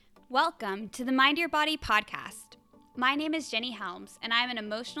Welcome to the Mind Your Body podcast. My name is Jenny Helms, and I'm an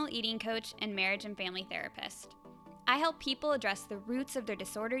emotional eating coach and marriage and family therapist. I help people address the roots of their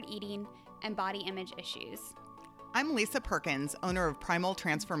disordered eating and body image issues. I'm Lisa Perkins, owner of Primal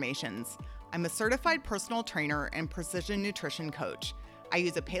Transformations. I'm a certified personal trainer and precision nutrition coach. I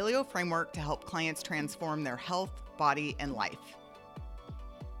use a paleo framework to help clients transform their health, body, and life.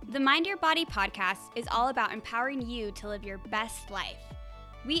 The Mind Your Body podcast is all about empowering you to live your best life.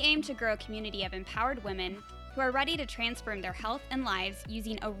 We aim to grow a community of empowered women who are ready to transform their health and lives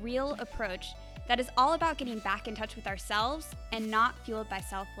using a real approach that is all about getting back in touch with ourselves and not fueled by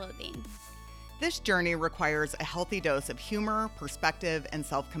self-loathing. This journey requires a healthy dose of humor, perspective, and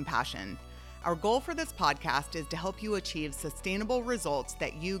self-compassion. Our goal for this podcast is to help you achieve sustainable results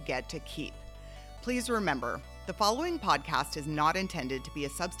that you get to keep. Please remember, the following podcast is not intended to be a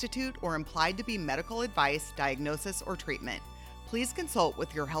substitute or implied to be medical advice, diagnosis, or treatment. Please consult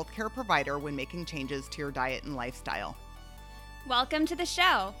with your healthcare provider when making changes to your diet and lifestyle. Welcome to the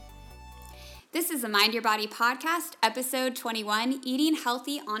show. This is the Mind Your Body podcast, episode 21, Eating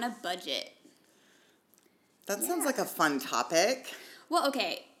Healthy on a Budget. That sounds like a fun topic. Well,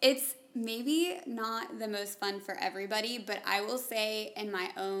 okay, it's maybe not the most fun for everybody, but I will say in my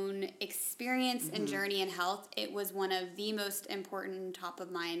own experience and journey in health, it was one of the most important top of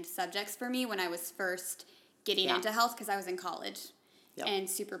mind subjects for me when I was first getting into health because I was in college and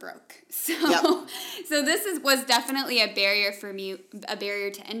super broke. So so this was definitely a barrier for me, a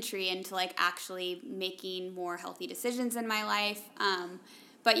barrier to entry into like actually making more healthy decisions in my life.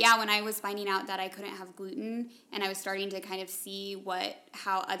 But yeah, when I was finding out that I couldn't have gluten and I was starting to kind of see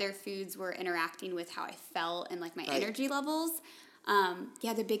how other foods were interacting with how I felt and like my energy levels,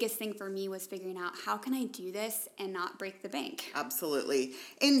 the biggest thing for me was figuring out how can I do this and not break the bank. Absolutely.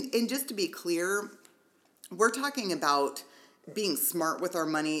 And just to be clear, we're talking about being smart with our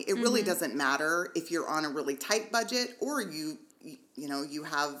money. It really doesn't matter if you're on a really tight budget or you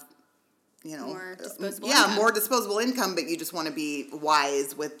have more disposable income. More disposable income, but you just want to be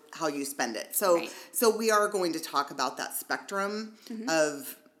wise with how you spend it. So we are going to talk about that spectrum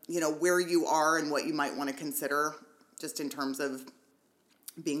of, where you are and what you might want to consider just in terms of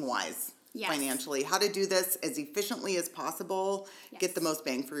being wise financially. How to do this as efficiently as possible, get the most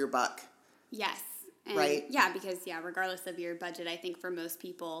bang for your buck. Yes. And yeah, because regardless of your budget, I think for most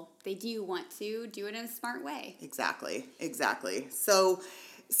people, they do want to do it in a smart way. Exactly. So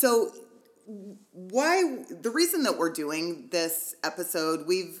why the reason that we're doing this episode,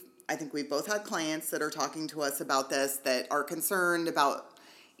 I think we've both had clients that are talking to us about this that are concerned about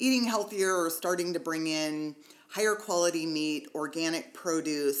eating healthier or starting to bring in higher quality meat, organic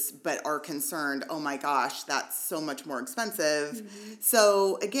produce, but are concerned, oh my gosh, that's so much more expensive.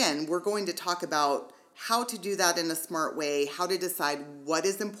 So again, we're going to talk about how to do that in a smart way, how to decide what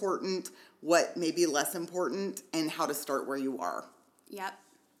is important, what may be less important, and how to start where you are. Yep.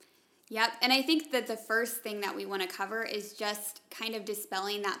 And I think that the first thing that we want to cover is just kind of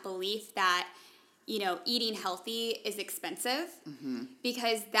dispelling that belief that, eating healthy is expensive,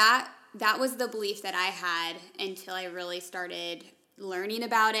 because that was the belief that I had until I really started learning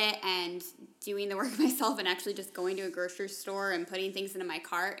about it and doing the work myself and actually just going to a grocery store and putting things into my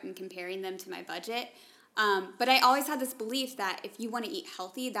cart and comparing them to my budget. But I always had this belief that if you want to eat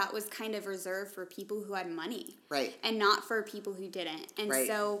healthy, that was kind of reserved for people who had money. Right. And not for people who didn't. And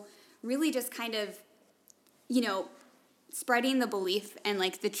so really just kind of, spreading the belief and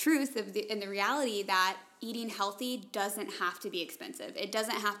like the truth and the reality that eating healthy doesn't have to be expensive. It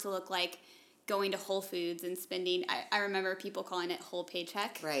doesn't have to look like going to Whole Foods and spending, I remember people calling it whole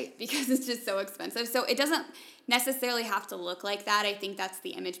paycheck. Right. Because it's just so expensive. So it doesn't necessarily have to look like that. I think that's the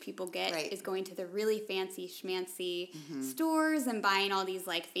image people get is going to the really fancy schmancy stores and buying all these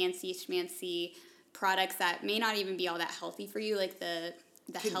like fancy schmancy products that may not even be all that healthy for you, like the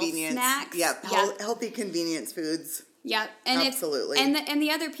health snacks. Healthy convenience foods. Yep. And absolutely. And the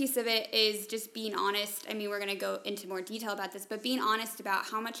other piece of it is just being honest. I mean, we're going to go into more detail about this, but being honest about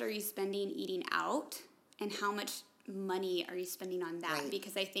how much are you spending eating out and how much money are you spending on that? Right.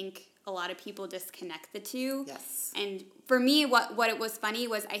 Because I think a lot of people disconnect the two. Yes. And for me, what it was funny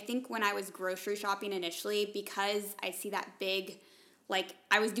was I think when I was grocery shopping initially, because I see that big, like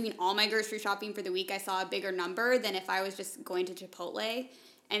I was doing all my grocery shopping for the week, I saw a bigger number than if I was just going to Chipotle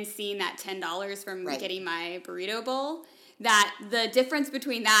and seeing that $10 from getting my burrito bowl, that the difference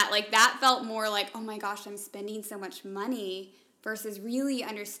between that, like that felt more like, oh my gosh, I'm spending so much money versus really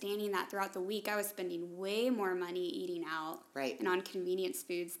understanding that throughout the week I was spending way more money eating out and on convenience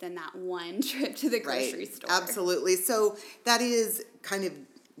foods than that one trip to the grocery store. Absolutely. So that is kind of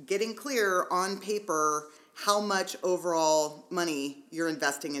getting clear on paper how much overall money you're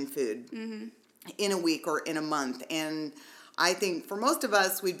investing in food in a week or in a month. And I think for most of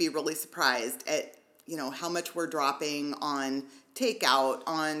us, we'd be really surprised at, how much we're dropping on takeout,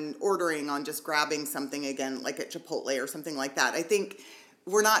 on ordering, on just grabbing something again, like at Chipotle or something like that. I think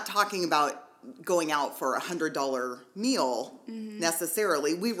we're not talking about going out for $100 meal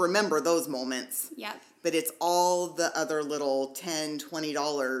necessarily. We remember those moments. Yep. But it's all the other little $10,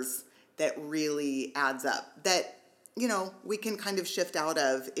 $20 that really adds up that, we can kind of shift out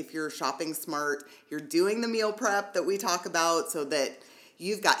of if you're shopping smart, you're doing the meal prep that we talk about so that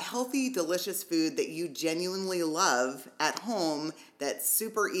you've got healthy, delicious food that you genuinely love at home that's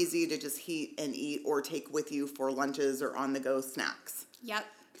super easy to just heat and eat or take with you for lunches or on-the-go snacks. Yep.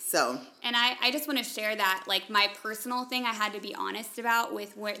 So. And I just want to share that, like, my personal thing I had to be honest about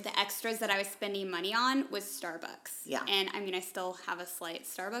with where the extras that I was spending money on was Starbucks. Yeah. And, I still have a slight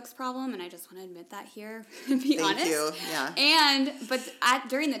Starbucks problem, and I just want to admit that here and be honest. Thank you, yeah. But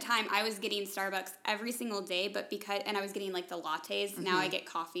during the time, I was getting Starbucks every single day, and I was getting, like, the lattes. Now I get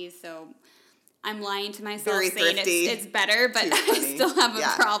coffees, so I'm lying to myself Very saying it's better, but I still have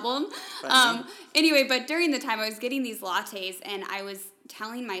a problem. Anyway, but during the time, I was getting these lattes, and I was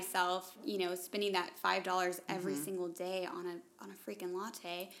telling myself, spending that $5 every single day on a freaking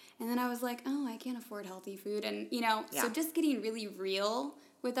latte, and then I was like, oh, I can't afford healthy food, and so just getting really real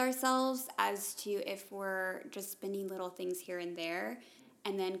with ourselves as to if we're just spending little things here and there,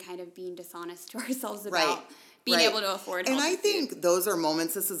 and then kind of being dishonest to ourselves about being able to afford healthy food. And I think think those are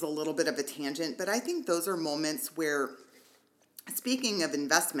moments, this is a little bit of a tangent, but I think those are moments where, speaking of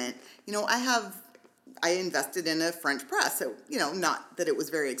investment, I invested in a French press. So, not that it was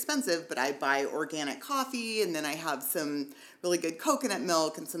very expensive, but I buy organic coffee, and then I have some really good coconut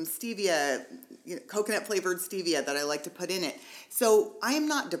milk and some stevia, coconut flavored stevia that I like to put in it. So I am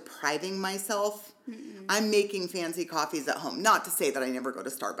not depriving myself. I'm making fancy coffees at home. Not to say that I never go to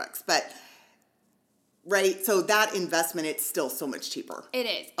Starbucks, but right? So that investment, it's still so much cheaper. It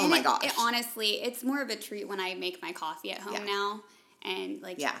is. Oh my gosh. Honestly, it's more of a treat when I make my coffee at home now. And,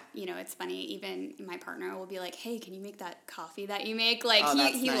 it's funny, even my partner will be like, hey, can you make that coffee that you make? Like,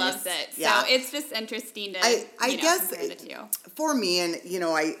 he nice. Loves it. Yeah. So it's just interesting to, I guess compare the two. For me, and,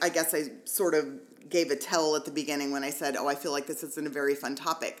 I guess I sort of gave a tell at the beginning when I said, I feel like this isn't a very fun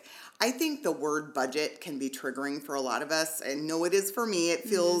topic. I think the word budget can be triggering for a lot of us. I know it is for me. It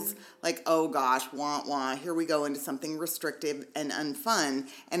feels like, oh gosh, wah, here we go into something restrictive and unfun.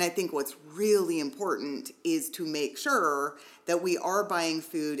 And I think what's really important is to make sure that we are buying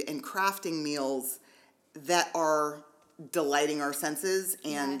food and crafting meals that are delighting our senses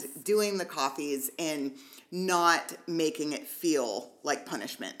and doing the coffees and not making it feel like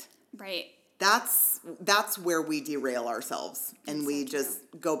punishment. Right. That's where we derail ourselves and we just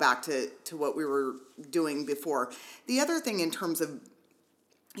go back to what we were doing before. The other thing in terms of,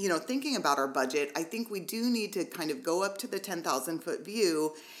 thinking about our budget, I think we do need to kind of go up to the 10,000-foot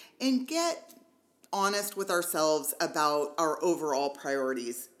view and get honest with ourselves about our overall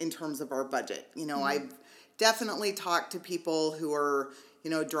priorities in terms of our budget. I've definitely talked to people who are,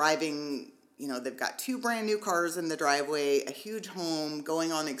 driving, they've got 2 brand new cars in the driveway, a huge home,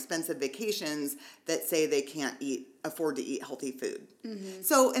 going on expensive vacations that say they can't afford to eat healthy food.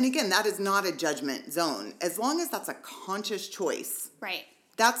 So, and again, that is not a judgment zone. As long as that's a conscious choice. Right.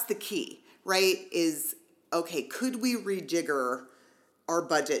 That's the key, right? Is, okay, could we rejigger our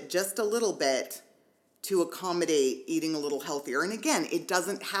budget just a little bit to accommodate eating a little healthier? And again, it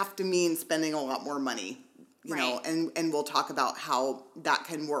doesn't have to mean spending a lot more money, you know, and we'll talk about how that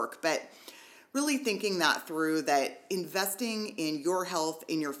can work. But really thinking that through, that investing in your health,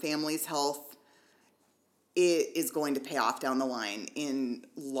 in your family's health, it is going to pay off down the line in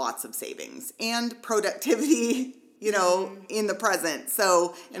lots of savings and productivity, in the present.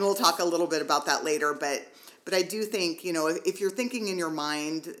 So, and we'll talk a little bit about that later, but I do think, if you're thinking in your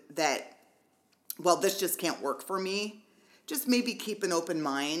mind that, well, this just can't work for me, just maybe keep an open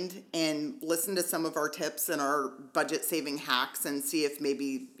mind and listen to some of our tips and our budget saving hacks and see if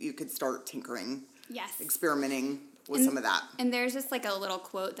maybe you could start tinkering, experimenting with some of that. And there's just like a little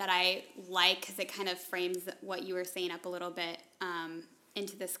quote that I like because it kind of frames what you were saying up a little bit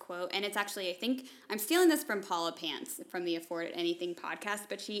into this quote. And it's actually, I think, I'm stealing this from Paula Pants from the Afford Anything podcast,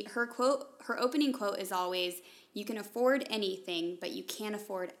 but her opening quote is always, you can afford anything, but you can't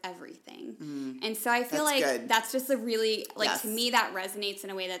afford everything. And so I feel that's just a really, to me, that resonates in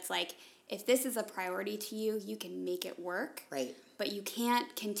a way that's like, if this is a priority to you, you can make it work. Right. But you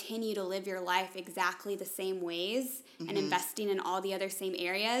can't continue to live your life exactly the same ways and investing in all the other same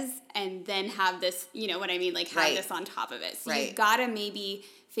areas and then have this, you know what I mean, like have this on top of it. So you've got to maybe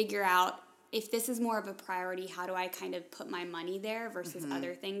figure out if this is more of a priority, how do I kind of put my money there versus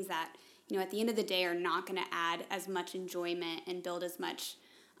other things that, at the end of the day are not going to add as much enjoyment and build as much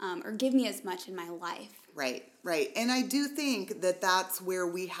or give me as much in my life. Right. And I do think that that's where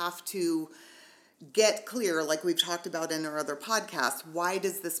we have to get clear, like we've talked about in our other podcasts. Why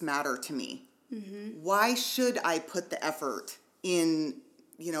does this matter to me? Why should I put the effort in,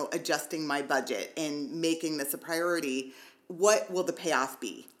 adjusting my budget and making this a priority? What will the payoff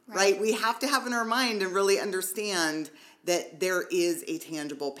be? Right? We have to have in our mind and really understand that there is a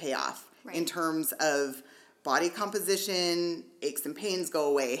tangible payoff in terms of body composition, aches and pains go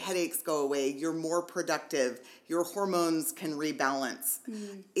away, headaches go away, you're more productive, your hormones can rebalance.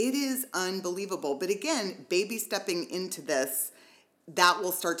 It is unbelievable. But again, baby stepping into this, that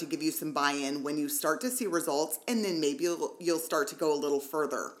will start to give you some buy-in when you start to see results, and then maybe you'll start to go a little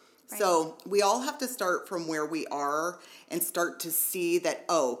further. Right. So we all have to start from where we are and start to see that,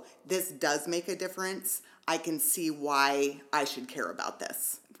 this does make a difference. I can see why I should care about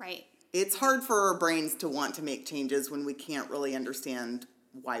this. Right. It's hard for our brains to want to make changes when we can't really understand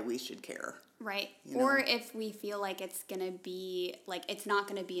why we should care. Right. Or if we feel like it's going to be, it's not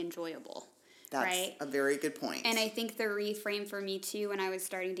going to be enjoyable. That's a very good point. And I think the reframe for me, too, when I was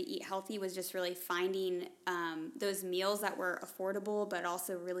starting to eat healthy was just really finding those meals that were affordable but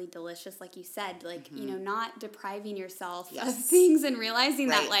also really delicious, like you said. Not depriving yourself of things and realizing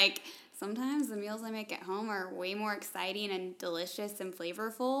that, sometimes the meals I make at home are way more exciting and delicious and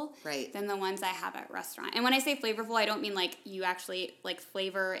flavorful than the ones I have at restaurant. And when I say flavorful, I don't mean you actually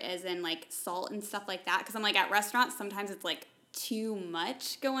flavor as in salt and stuff like that. Because I'm at restaurants, sometimes it's too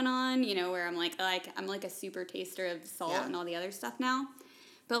much going on, where I'm I'm a super taster of salt and all the other stuff now.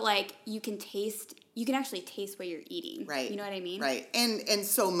 But you can actually taste what you're eating. Right. You know what I mean? Right. And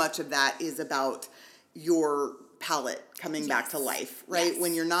so much of that is about your palate coming back to life, right? Yes.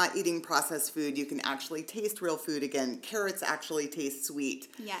 When you're not eating processed food, you can actually taste real food again. Carrots actually taste sweet.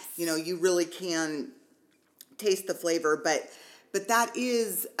 Yes. You really can taste the flavor, but that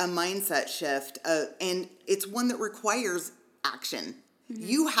is a mindset shift, and it's one that requires action.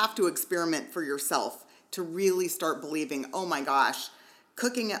 You have to experiment for yourself to really start believing, oh my gosh,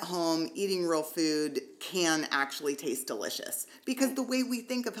 cooking at home, eating real food can actually taste delicious. Because the way we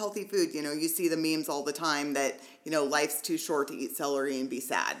think of healthy food, you see the memes all the time that, life's too short to eat celery and be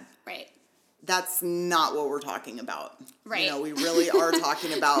sad. Right. That's not what we're talking about. Right. We really are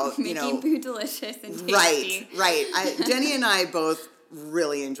talking about, making food delicious and tasty. Right. Jenny and I both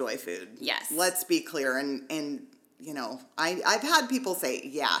really enjoy food. Yes. Let's be clear. And I've had people say,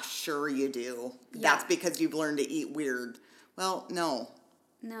 yeah, sure you do. Yeah. That's because you've learned to eat weird. Well, no.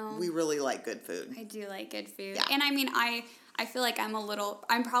 We really like good food. I do like good food. Yeah. And I mean, I feel like I'm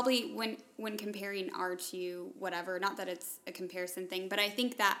probably, when comparing our two, whatever, not that it's a comparison thing, but I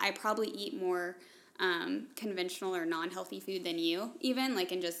think that I probably eat more conventional or non-healthy food than you, even,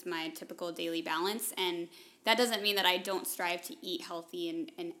 in just my typical daily balance. And that doesn't mean that I don't strive to eat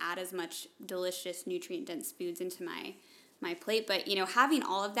healthy and add as much delicious, nutrient-dense foods into my plate. But, having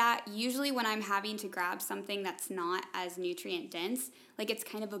all of that, usually when I'm having to grab something that's not as nutrient-dense, it's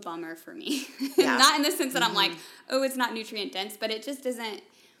kind of a bummer for me. Yeah. Not in the sense that I'm it's not nutrient-dense, but it just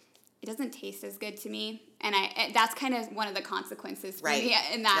doesn't taste as good to me. And that's kind of one of the consequences for me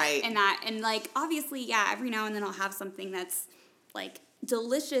in that. And, obviously, every now and then I'll have something that's,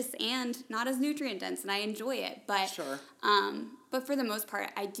 delicious and not as nutrient-dense, and I enjoy it. But, sure. But for the most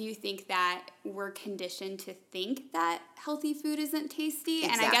part, I do think that we're conditioned to think that healthy food isn't tasty.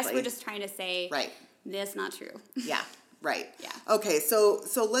 Exactly. And I guess we're just trying to say, that's not true. Yeah, right. Yeah. Okay, so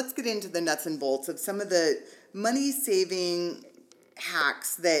let's get into the nuts and bolts of some of the money-saving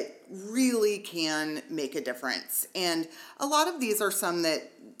hacks that really can make a difference. And a lot of these are some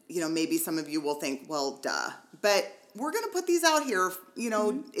that, maybe some of you will think, well, duh. But we're going to put these out here,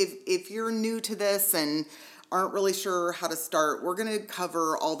 if you're new to this and aren't really sure how to start, we're going to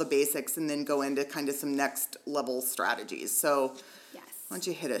cover all the basics and then go into kind of some next level strategies. So yes. Why don't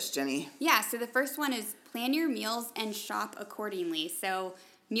you hit us, Jenny? Yeah, so the first one is plan your meals and shop accordingly. So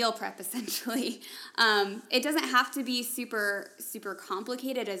meal prep, essentially. It doesn't have to be super, super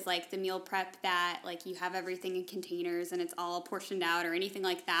complicated as the meal prep that you have everything in containers and it's all portioned out or anything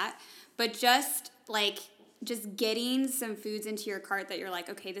like that. But just getting some foods into your cart that you're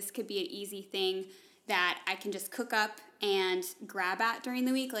okay, this could be an easy thing that I can just cook up and grab at during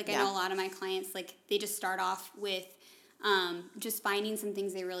the week. I know a lot of my clients, they just start off with just finding some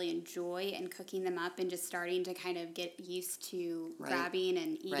things they really enjoy and cooking them up and just starting to kind of get used to grabbing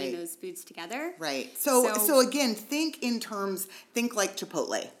and eating those foods together. Right. So again, think like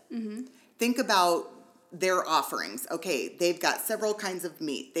Chipotle. Mm-hmm. Think about their offerings. Okay, they've got several kinds of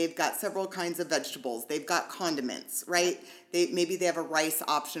meat. They've got several kinds of vegetables. They've got condiments, right? Maybe they have a rice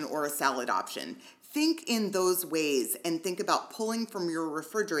option or a salad option. Think in those ways and think about pulling from your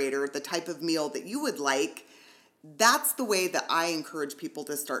refrigerator the type of meal that you would like. That's the way that I encourage people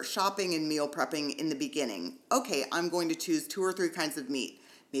to start shopping and meal prepping in the beginning. Okay, I'm going to choose 2 or 3 kinds of meat.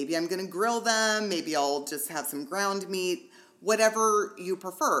 Maybe I'm going to grill them. Maybe I'll just have some ground meat, whatever you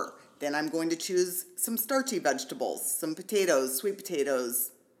prefer. Then I'm going to choose some starchy vegetables, some potatoes, sweet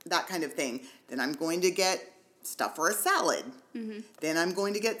potatoes, that kind of thing. Then I'm going to get stuff for a salad. Mm-hmm. Then I'm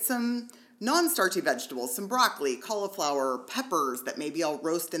going to get some non-starchy vegetables, some broccoli, cauliflower, peppers that maybe I'll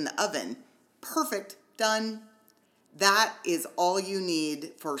roast in the oven. Perfect. Done. That is all you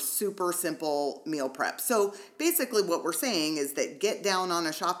need for super simple meal prep. So basically what we're saying is that get down on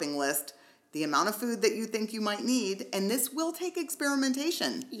a shopping list the amount of food that you think you might need, and this will take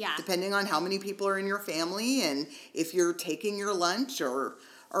experimentation. Yeah. Depending on how many people are in your family and if you're taking your lunch or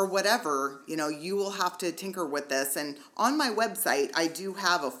whatever, you will have to tinker with this. And on my website, I do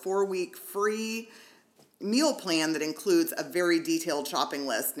have a 4-week free meal plan that includes a very detailed shopping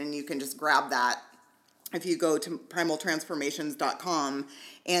list, and you can just grab that if you go to primaltransformations.com,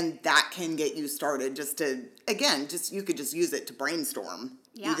 and that can get you started you could just use it to brainstorm,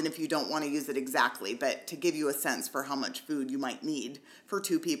 even if you don't want to use it exactly, but to give you a sense for how much food you might need for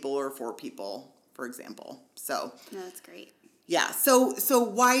 2 people or 4 people, for example. So no, that's great. Yeah. So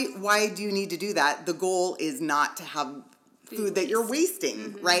why do you need to do that? The goal is not to have food that you're wasting,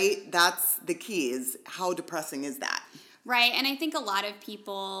 mm-hmm. right? That's the key, is how depressing is that? Right, and I think a lot of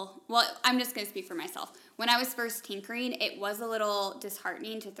people, well, I'm just going to speak for myself. When I was first tinkering, it was a little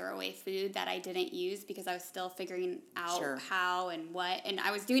disheartening to throw away food that I didn't use because I was still figuring out how and what, and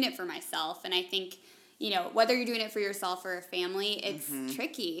I was doing it for myself. And I think, whether you're doing it for yourself or a family, it's mm-hmm.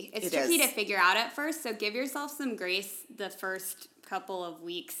 tricky. It's tricky to figure out at first, so give yourself some grace the first couple of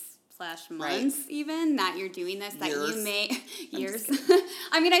weeks months even that you're doing this, that years. You may years.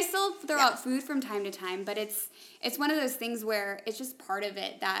 I mean, I still throw out food from time to time, but it's one of those things where it's just part of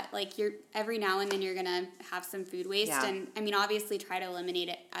it that you're every now and then you're gonna have some food waste, and I mean, obviously try to eliminate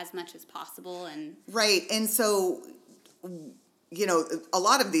it as much as possible. And right, and so a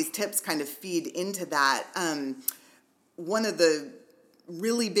lot of these tips kind of feed into that. One of the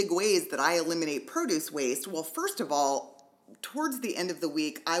really big ways that I eliminate produce waste, well, first of all, towards the end of the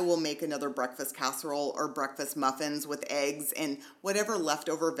week, I will make another breakfast casserole or breakfast muffins with eggs and whatever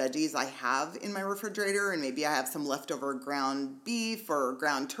leftover veggies I have in my refrigerator, and maybe I have some leftover ground beef or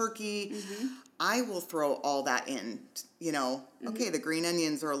ground turkey. Mm-hmm. I will throw all that in, mm-hmm. Okay, the green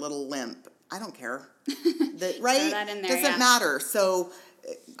onions are a little limp. I don't care. Right? Throw that in there, doesn't matter. So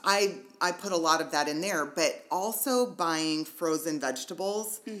I put a lot of that in there, but also buying frozen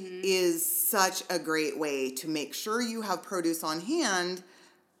vegetables mm-hmm. is such a great way to make sure you have produce on hand,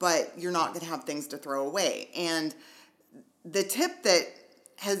 but you're not going to have things to throw away. And the tip that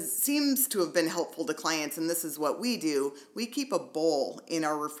seems to have been helpful to clients, and this is what we do, we keep a bowl in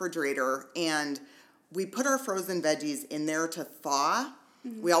our refrigerator and we put our frozen veggies in there to thaw.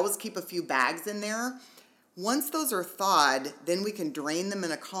 Mm-hmm. We always keep a few bags in there. Once those are thawed, then we can drain them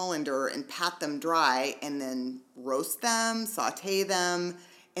in a colander and pat them dry and then roast them, saute them,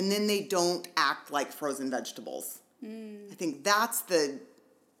 and then they don't act like frozen vegetables. I think that's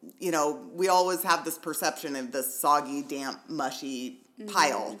we always have this perception of this soggy, damp, mushy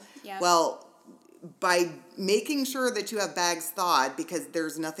pile. Yep. Well, by making sure that you have bags thawed, because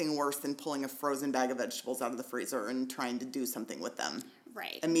there's nothing worse than pulling a frozen bag of vegetables out of the freezer and trying to do something with them.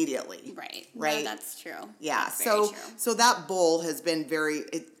 Right. Immediately. Right. No, that's true. Yeah. That's very true. So that bowl has been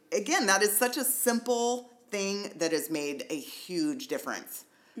again, that is such a simple thing that has made a huge difference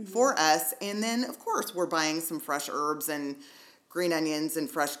mm-hmm. for us. And then, of course, we're buying some fresh herbs and green onions and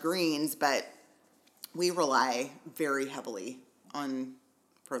fresh greens, but we rely very heavily on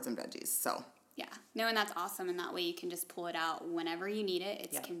frozen veggies. So. Yeah. No, and that's awesome. And that way you can just pull it out whenever you need it.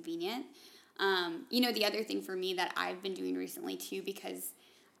 It's convenient. The other thing for me that I've been doing recently too, because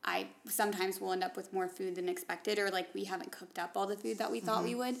I sometimes will end up with more food than expected, or we haven't cooked up all the food that we thought mm-hmm.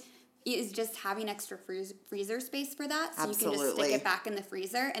 we would, is just having extra freezer space for that. So Absolutely. You can just stick it back in the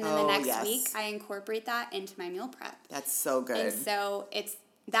freezer, and then the next week I incorporate that into my meal prep. That's so good. And so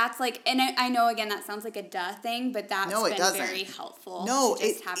and I know, again, that sounds like a duh thing, but that's been very helpful to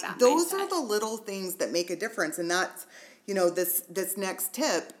just have that those mindset. Are the little things that make a difference, and that's, this next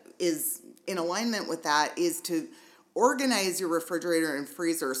tip is in alignment with that, is to organize your refrigerator and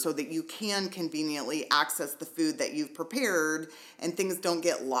freezer so that you can conveniently access the food that you've prepared and things don't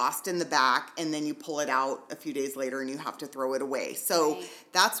get lost in the back and then you pull it out a few days later and you have to throw it away. So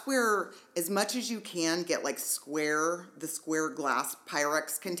that's where, as much as you can, get like the square glass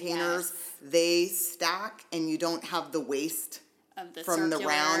Pyrex containers. They stack and you don't have the waste of the from circular, the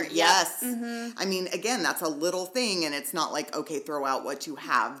round. Yes. I mean, again, that's a little thing and it's not like, okay, throw out what you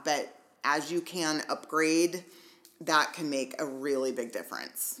have, but as you can upgrade, that can make a really big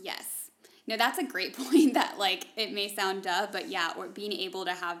difference. Yes. No, that's a great point that, like, it may sound dumb, but yeah, or being able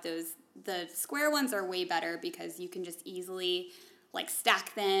to have the square ones are way better because you can just easily, like,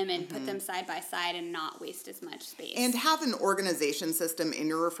 stack them and put them side by side and not waste as much space. And have an organization system in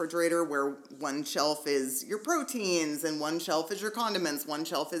your refrigerator where one shelf is your proteins and one shelf is your condiments, one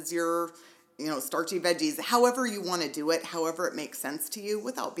shelf is your, starchy veggies, however you want to do it, however it makes sense to you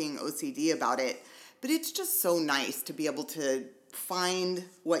without being OCD about it. But it's just so nice to be able to find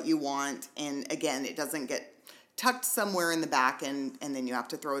what you want. And again, it doesn't get tucked somewhere in the back and then you have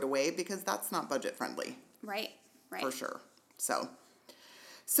to throw it away because that's not budget friendly. Right. For sure. So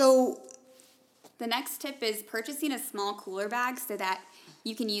the next tip is purchasing a small cooler bag so that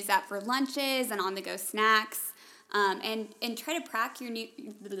you can use that for lunches and on-the-go snacks. And try to pack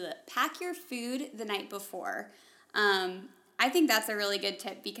your food the night before. I think that's a really good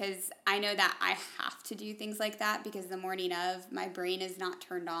tip because I know that I have to do things like that because the morning of, my brain is not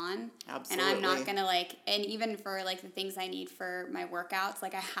turned on. Absolutely. And I'm not going to and even for the things I need for my workouts,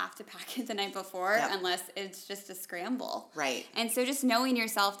 I have to pack it the night before unless it's just a scramble. Right. And so just knowing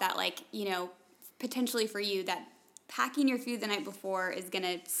yourself that potentially for you that packing your food the night before is going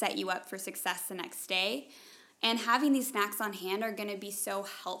to set you up for success the next day. And having these snacks on hand are going to be so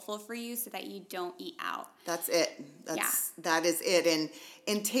helpful for you so that you don't eat out. That's it. That is it.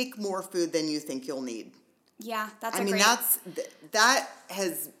 And take more food than you think you'll need. Yeah, that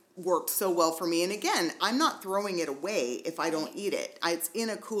has worked so well for me. And again, I'm not throwing it away if I don't eat it. It's in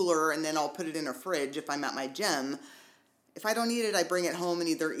a cooler and then I'll put it in a fridge if I'm at my gym. If I don't eat it, I bring it home and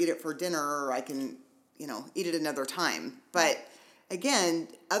either eat it for dinner or I can, eat it another time. But again,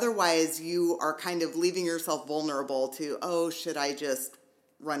 otherwise you are kind of leaving yourself vulnerable to, should I just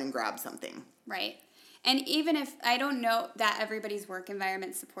run and grab something? Right. And even if, I don't know that everybody's work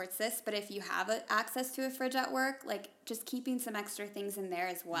environment supports this, but if you have access to a fridge at work, just keeping some extra things in there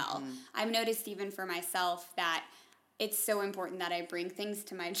as well. I've noticed even for myself that it's so important that I bring things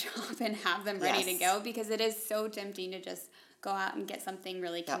to my job and have them ready to go because it is so tempting to just go out and get something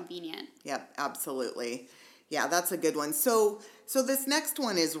really convenient. Yep, absolutely. Yeah, that's a good one. So this next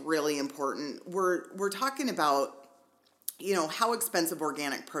one is really important. We're talking about, how expensive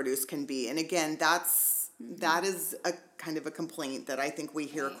organic produce can be. And again, that is a kind of a complaint that I think we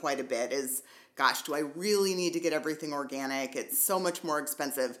hear quite a bit is, gosh, do I really need to get everything organic? It's so much more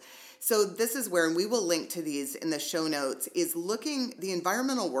expensive. So this is where, and we will link to these in the show notes, is the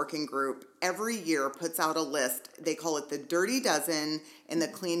Environmental Working Group every year puts out a list. They call it the Dirty Dozen and the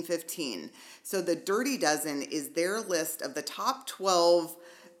Clean 15. So the Dirty Dozen is their list of the top 12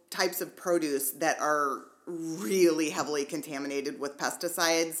 types of produce that are really heavily contaminated with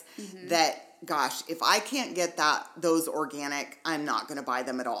pesticides that, gosh, if I can't get those organic, I'm not going to buy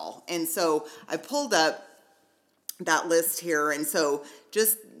them at all. And so I pulled up that list here. And so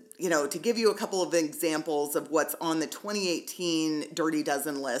just, to give you a couple of examples of what's on the 2018 Dirty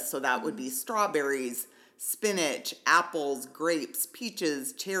Dozen list. So that would be strawberries, spinach, apples, grapes,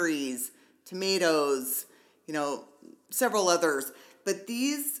 peaches, cherries, tomatoes, several others. But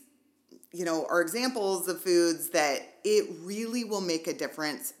these, are examples of foods that it really will make a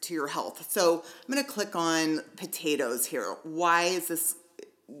difference to your health. So I'm going to click on potatoes here. Why is this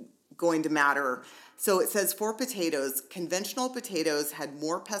going to matter? So it says for potatoes, conventional potatoes had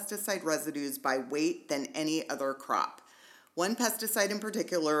more pesticide residues by weight than any other crop. One pesticide in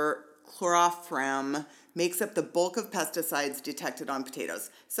particular, chlorofram, makes up the bulk of pesticides detected on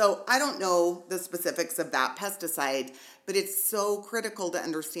potatoes. So I don't know the specifics of that pesticide, but it's so critical to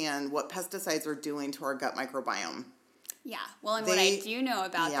understand what pesticides are doing to our gut microbiome. Yeah, well, and what I do know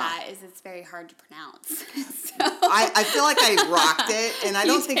about that is it's very hard to pronounce. So. I feel like I rocked it, and I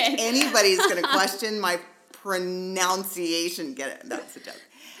don't think anybody's going to question my pronunciation. Get it? That's a joke.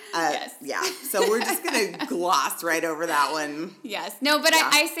 Yes. Yeah, so we're just going to gloss right over that one. Yes. No, but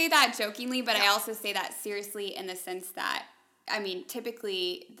I say that jokingly, but I also say that seriously in the sense that,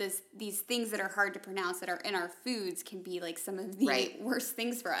 typically these things that are hard to pronounce that are in our foods can be some of the worst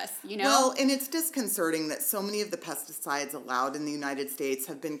things for us, Well, and it's disconcerting that so many of the pesticides allowed in the United States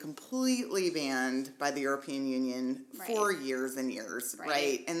have been completely banned by the European Union for years and years,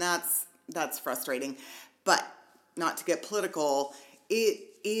 right? And that's frustrating. But not to get political, it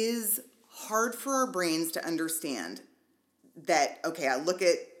is hard for our brains to understand that, okay, I look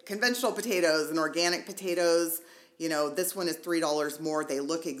at conventional potatoes and organic potatoes, this one is $3 more. They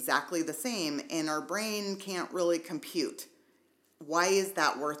look exactly the same, and our brain can't really compute. Why is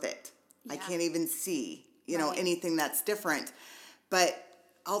that worth it? Yeah. I can't even see, anything that's different. But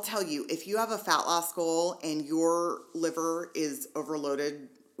I'll tell you, if you have a fat loss goal and your liver is overloaded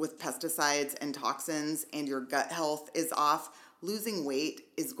with pesticides and toxins and your gut health is off, losing weight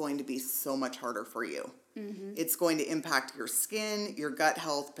is going to be so much harder for you. Mm-hmm. It's going to impact your skin, your gut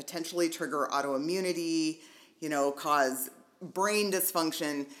health, potentially trigger autoimmunity, cause brain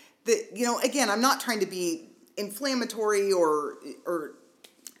dysfunction. Again, I'm not trying to be inflammatory or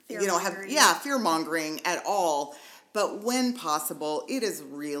fear-mongering at all. But when possible, it is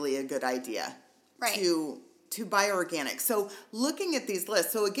really a good idea to buy organic. So looking at these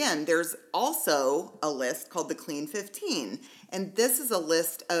lists, so again, there's also a list called the Clean 15. And this is a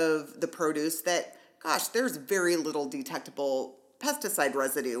list of the produce that, there's very little detectable pesticide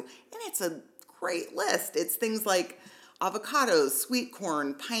residue. And it's a great list. It's things like avocados, sweet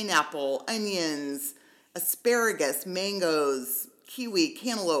corn, pineapple, onions, asparagus, mangoes, kiwi,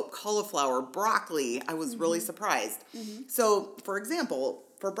 cantaloupe, cauliflower, broccoli. I was really surprised. Mm-hmm. So, for example,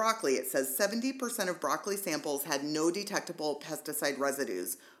 for broccoli, it says 70% of broccoli samples had no detectable pesticide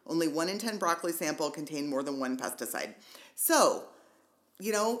residues. Only 1 in 10 broccoli sample contained more than one pesticide. So,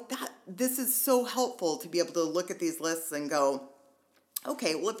 this is so helpful to be able to look at these lists and go,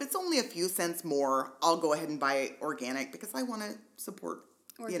 okay, well, if it's only a few cents more, I'll go ahead and buy organic because I want to support,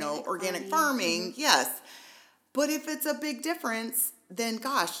 organic farming. Mm-hmm. Yes. But if it's a big difference, then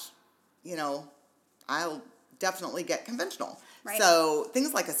I'll definitely get conventional. Right. So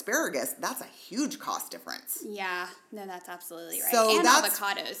things like asparagus, that's a huge cost difference. Yeah, no, that's absolutely right. So and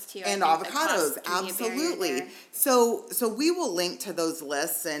avocados too. And avocados, absolutely. So we will link to those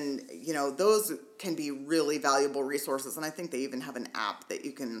lists, and those can be really valuable resources. And I think they even have an app that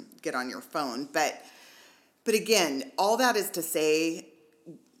you can get on your phone. But again, all that is to say,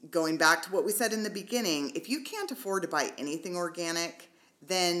 going back to what we said in the beginning, if you can't afford to buy anything organic,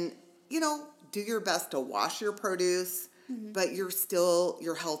 then, do your best to wash your produce, but your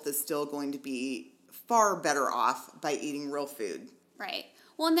health is still going to be far better off by eating real food. Right.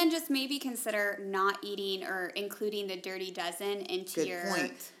 Well, and then just maybe consider not eating or including the Dirty Dozen into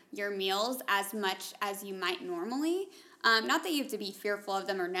your meals as much as you might normally. Not that you have to be fearful of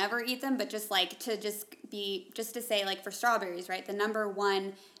them or never eat them, but just to say like for strawberries, right? The number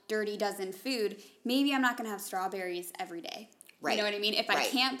one Dirty Dozen food, maybe I'm not going to have strawberries every day. Right. You know what I mean? If I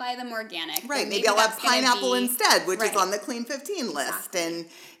can't buy them organic. Right. Maybe I'll have pineapple instead, which is on the Clean 15 list. Exactly.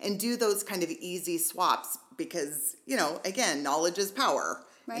 And do those kind of easy swaps because, again, knowledge is power.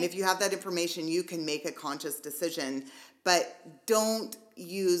 Right. And if you have that information, you can make a conscious decision. But don't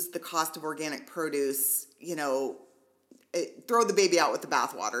use the cost of organic produce, throw the baby out with the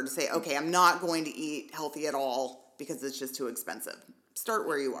bathwater to say, okay, I'm not going to eat healthy at all because it's just too expensive. Start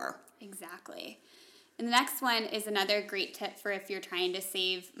where you are. Exactly. And the next one is another great tip for if you're trying to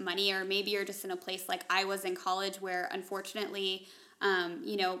save money, or maybe you're just in a place like I was in college where unfortunately,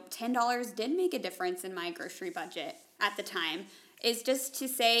 $10 did make a difference in my grocery budget at the time, is just to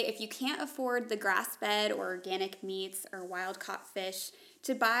say if you can't afford the grass-fed or organic meats or wild-caught fish,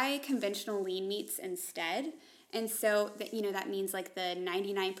 to buy conventional lean meats instead. And so, that means like the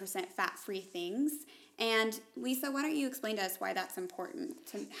 99% fat-free things. And Lisa, why don't you explain to us why that's important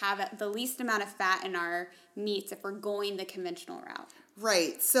to have the least amount of fat in our meats if we're going the conventional route?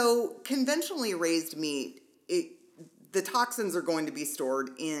 Right. So conventionally raised meat, the toxins are going to be stored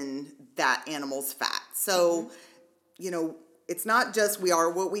in that animal's fat. So, it's not just we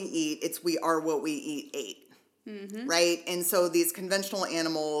are what we eat, it's we are what we ate. Mm-hmm. Right? And so these conventional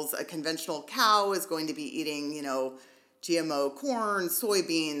animals, a conventional cow is going to be eating, GMO corn,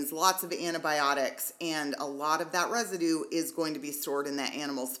 soybeans, lots of antibiotics, and a lot of that residue is going to be stored in that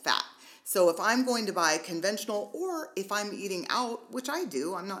animal's fat. So if I'm going to buy conventional, or if I'm eating out, which I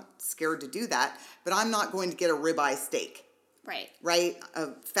do, I'm not scared to do that, but I'm not going to get a ribeye steak. Right? A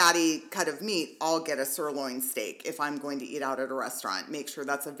fatty cut of meat, I'll get a sirloin steak if I'm going to eat out at a restaurant. Make sure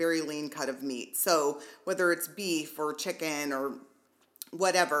that's a very lean cut of meat. So whether it's beef or chicken or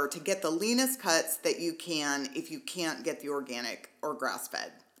whatever, to get the leanest cuts that you can if you can't get the organic or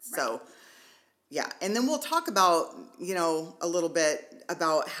grass-fed. Right. So, yeah. And then we'll talk about, a little bit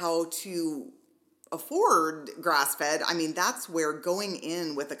about how to afford grass-fed. I mean, that's where going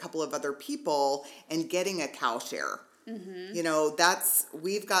in with a couple of other people and getting a cow share. Mm-hmm.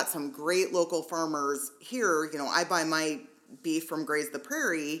 We've got some great local farmers here. I buy my beef from Graze the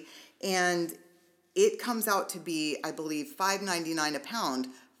Prairie, and it comes out to be, I believe, $5.99 a pound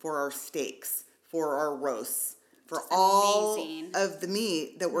for our steaks, for our roasts, for all of the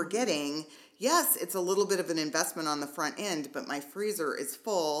meat that we're getting. Yes, it's a little bit of an investment on the front end, but my freezer is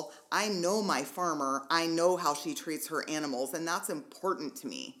full. I know my farmer. I know how she treats her animals, and that's important to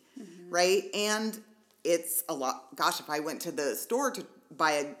me, right? And it's a lot. Gosh, if I went to the store to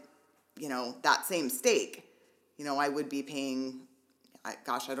buy that same steak, I would be paying, I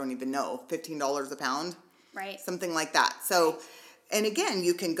don't even know, $15 a pound? Right. Something like that. So, and again,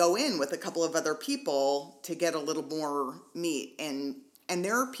 you can go in with a couple of other people to get a little more meat. And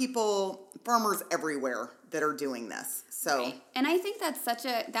there are farmers everywhere that are doing this. So, right. And I think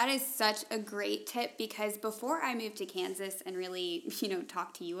that is such a great tip, because before I moved to Kansas and really,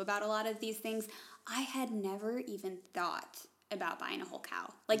 talk to you about a lot of these things, I had never even thought about buying a whole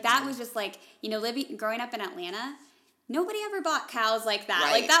cow. Like that was just like, growing up in Atlanta, nobody ever bought cows like that.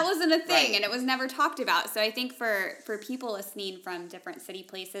 Right. Like that wasn't a thing, right. and it was never talked about. So I think for people listening from different city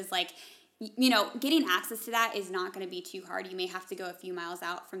places, like, getting access to that is not going to be too hard. You may have to go a few miles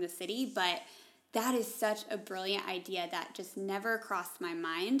out from the city, but that is such a brilliant idea that just never crossed my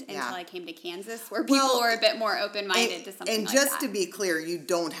mind until I came to Kansas, where people were a bit more open-minded to something like that. And just to be clear, you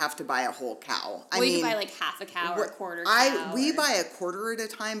don't have to buy a whole cow. You can buy like half a cow or a quarter cow. We buy a quarter at a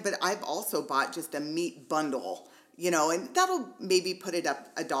time, but I've also bought just a meat bundle, and that'll maybe put it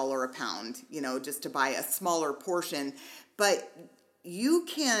up $1 a pound, just to buy a smaller portion. But you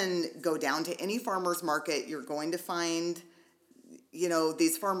can go down to any farmer's market. You're going to find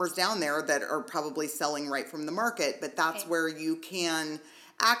these farmers down there that are probably selling right from the market, but that's where you can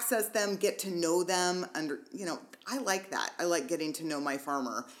access them, get to know them. I like that. I like getting to know my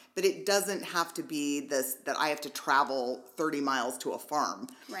farmer, but it doesn't have to be this, that I have to travel 30 miles to a farm.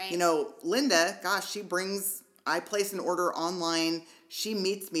 Right. Linda, I place an order online. She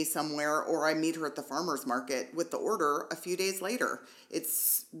meets me somewhere, or I meet her at the farmer's market with the order a few days later.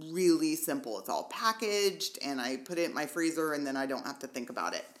 It's really simple. It's all packaged, and I put it in my freezer, and then I don't have to think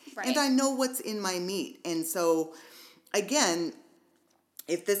about it. Right. And I know what's in my meat. And so, again,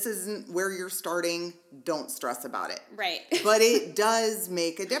 if this isn't where you're starting, don't stress about it. Right. But it does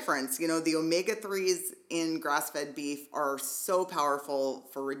make a difference. The omega-3s in grass-fed beef are so powerful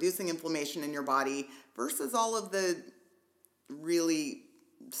for reducing inflammation in your body versus all of the really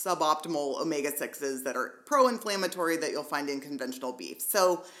suboptimal omega-6s that are pro-inflammatory that you'll find in conventional beef.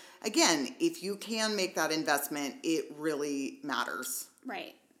 So again, if you can make that investment, it really matters.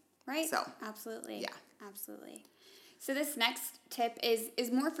 Right. So absolutely. Yeah. Absolutely. So this next tip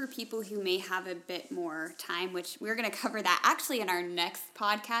is more for people who may have a bit more time, which we're going to cover that actually in our next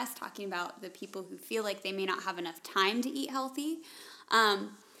podcast, talking about the people who feel like they may not have enough time to eat healthy.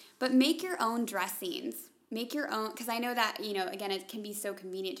 But make your own dressings. Make your own, because I know that, again, it can be so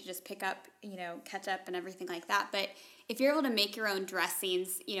convenient to just pick up, ketchup and everything like that. But if you're able to make your own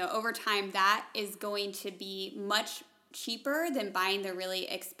dressings, over time, that is going to be much cheaper than buying the really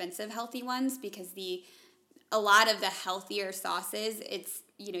expensive healthy ones, because a lot of the healthier sauces, it's,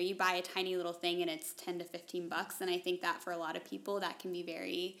 you buy a tiny little thing and it's $10 to $15. And I think that for a lot of people, that can be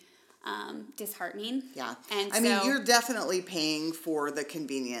very disheartening. Yeah. And you're definitely paying for the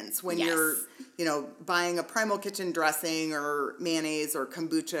convenience when you're, buying a Primal Kitchen dressing or mayonnaise or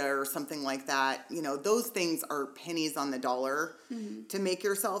kombucha or something like that. Those things are pennies on the dollar to make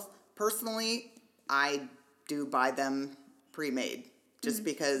yourself. Personally, I do buy them pre-made just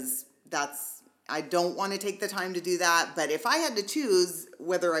because I don't want to take the time to do that. But if I had to choose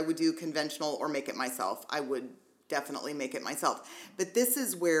whether I would do conventional or make it myself, I would definitely make it myself. But this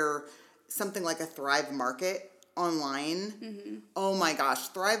is where something like a Thrive Market online, oh my gosh,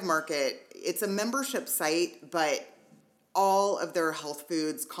 Thrive Market, it's a membership site, but all of their health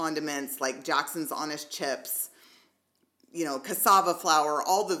foods, condiments like Jackson's Honest Chips, cassava flour,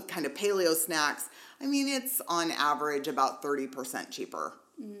 all the kind of paleo snacks, it's on average about 30% cheaper.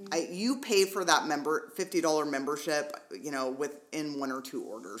 You pay for that $50 membership, within 1 or 2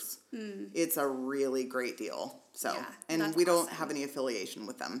 orders. It's a really great deal. So, yeah, and we don't have any affiliation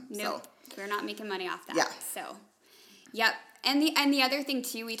with them. Nope. So we're not making money off that. Yeah. So, yep. And the other thing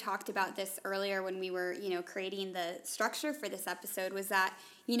too, we talked about this earlier when we were, creating the structure for this episode, was that,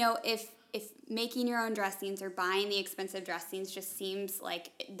 if making your own dressings or buying the expensive dressings just seems like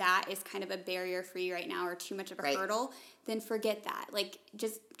that is kind of a barrier for you right now, or too much of a hurdle, then forget that. Like,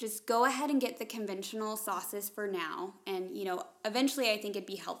 just go ahead and get the conventional sauces for now. And, eventually I think it'd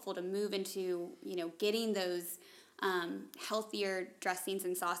be helpful to move into, getting those healthier dressings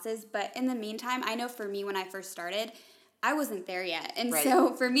and sauces. But in the meantime, I know for me, when I first started, I wasn't there yet. And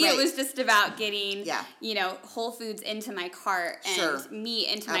so for me, it was just about getting, Whole Foods into my cart and meat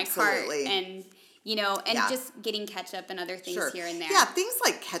into my cart. And, and just getting ketchup and other things here and there. Yeah, things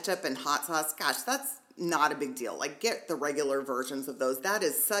like ketchup and hot sauce, gosh, that's not a big deal. Like, get the regular versions of those. That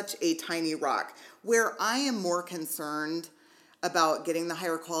is such a tiny rock. Where I am more concerned about getting the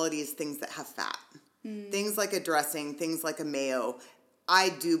higher quality is things that have fat. Things like a dressing, things like a mayo. I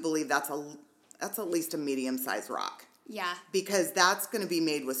do believe that's at least a medium-sized rock. Yeah. Because that's going to be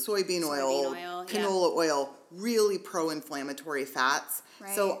made with soybean oil, canola oil, really pro-inflammatory fats.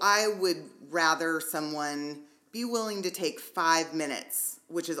 Right. So I would rather someone be willing to take 5 minutes,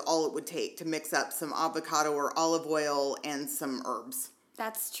 which is all it would take, to mix up some avocado or olive oil and some herbs.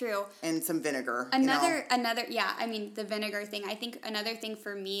 That's true. And some vinegar. Another, the vinegar thing. I think another thing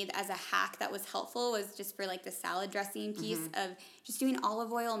for me as a hack that was helpful was just for like the salad dressing piece of just doing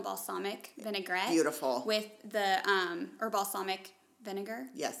olive oil and balsamic vinaigrette. Beautiful. With the, or balsamic vinegar?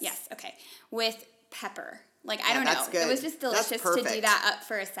 Yes. Yes, okay. With pepper. Like, I don't know. Good. It was just delicious to do that up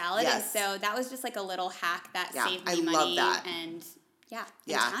for a salad. Yes. And so that was just like a little hack that saved me money. Love that. And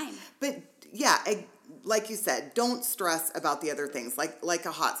time. But like you said, don't stress about the other things, like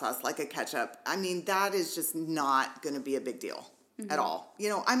a hot sauce, like a ketchup. I mean, that is just not going to be a big deal at all.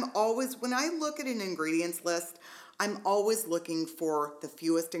 I'm always, when I look at an ingredients list, I'm always looking for the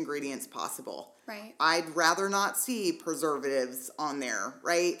fewest ingredients possible. Right. I'd rather not see preservatives on there,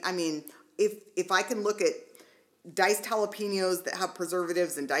 right? I mean, if I can look at diced jalapenos that have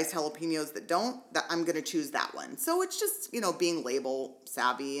preservatives and diced jalapenos that don't, I'm going to choose that one. So it's just, being label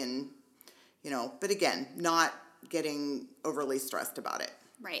savvy and, but again, not getting overly stressed about it.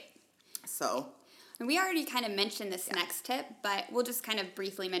 Right. So. And we already kind of mentioned this next tip, but we'll just kind of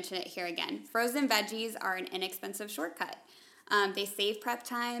briefly mention it here again. Frozen veggies are an inexpensive shortcut. They save prep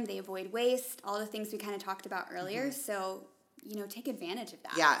time, they avoid waste, all the things we kind of talked about earlier. So, take advantage of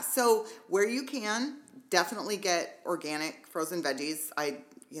that. Yeah. So where you can, definitely get organic frozen veggies.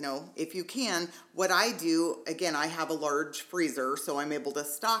 If you can, what I do, again, I have a large freezer, so I'm able to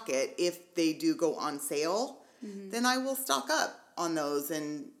stock it. If they do go on sale, then I will stock up on those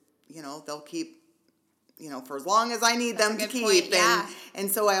and, they'll keep, for as long as I need them to keep. Point. Yeah.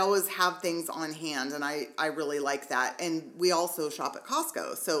 And so I always have things on hand, and I really like that. And we also shop at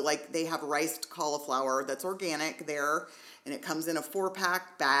Costco. So, like, they have riced cauliflower that's organic there, and it comes in a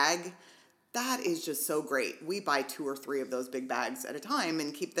 4-pack bag. That is just so great. We buy 2 or 3 of those big bags at a time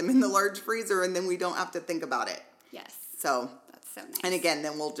and keep them in the large freezer, and then we don't have to think about it. Yes. So that's so nice. And again,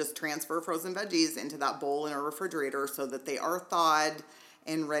 then we'll just transfer frozen veggies into that bowl in our refrigerator so that they are thawed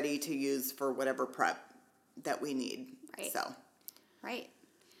and ready to use for whatever prep that we need. Right. Right.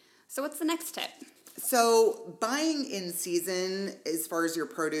 So what's the next tip? So buying in season as far as your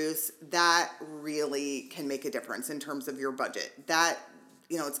produce, that really can make a difference in terms of your budget. That,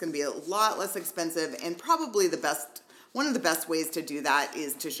 it's going to be a lot less expensive, and probably one of the best ways to do that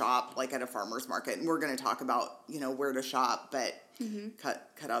is to shop like at a farmer's market. And we're going to talk about, where to shop, but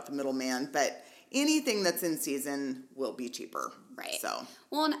cut out the middleman. But anything that's in season will be cheaper. Right. So.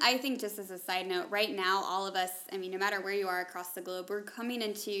 Well, and I think just as a side note, right now, all of us, no matter where you are across the globe, we're coming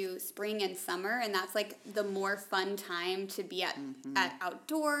into spring and summer, and that's like the more fun time to be at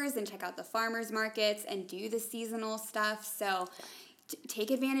outdoors and check out the farmers markets and do the seasonal stuff. So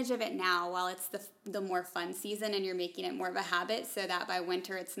take advantage of it now while it's the more fun season, and you're making it more of a habit, so that by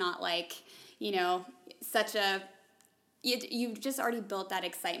winter it's not like, such a... You've just already built that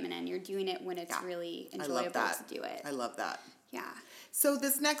excitement, and you're doing it when it's really enjoyable to do it. I love that. Yeah. So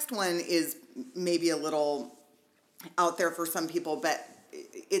this next one is maybe a little out there for some people, but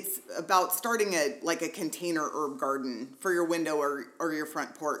it's about starting a container herb garden for your window or your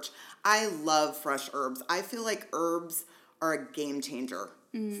front porch. I love fresh herbs. I feel like herbs are a game changer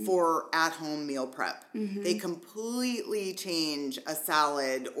for at-home meal prep. They completely change a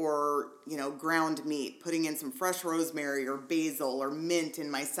salad or, ground meat, putting in some fresh rosemary or basil or mint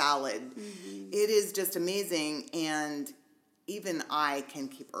in my salad. It is just amazing, and even I can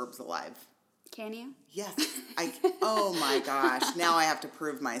keep herbs alive. Can you? Yes. Oh my gosh. Now I have to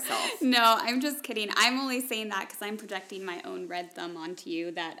prove myself. No, I'm just kidding. I'm only saying that because I'm projecting my own red thumb onto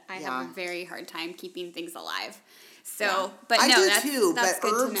you that I have a very hard time keeping things alive. So, but no, that's too, that's but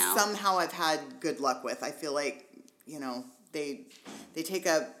good herbs to know. Somehow I've had good luck with. I feel like, they take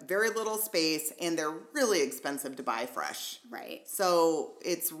up very little space, and they're really expensive to buy fresh. Right. So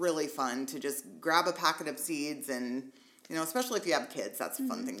it's really fun to just grab a packet of seeds and, especially if you have kids, that's a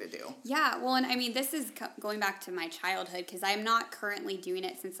fun thing to do. Yeah, well, and this is going back to my childhood, because I'm not currently doing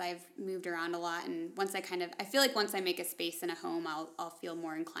it since I've moved around a lot, and once I feel like once I make a space in a home, I'll feel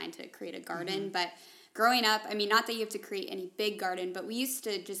more inclined to create a garden, but growing up, not that you have to create any big garden, but we used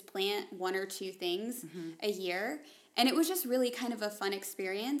to just plant 1 or 2 things a year, and it was just really kind of a fun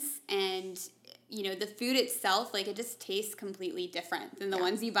experience, and the food itself, like, it just tastes completely different than the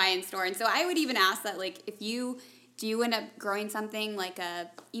ones you buy in store. And so I would even ask that, like, if you do end up growing something, like,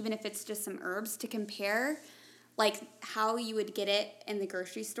 even if it's just some herbs, to compare, like, how you would get it in the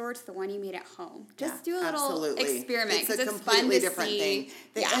grocery store to the one you made at home. Just do a little experiment. It's a completely different thing.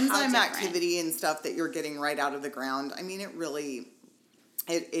 The enzyme activity and stuff that you're getting right out of the ground, I mean, it really,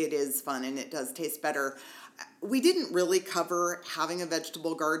 it is fun, and it does taste better. We didn't really cover having a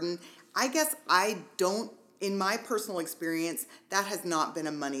vegetable garden. I guess in my personal experience, that has not been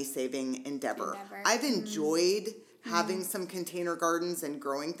a money-saving endeavor. I've enjoyed having some container gardens and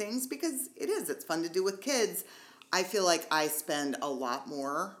growing things because it's fun to do with kids. I feel like I spend a lot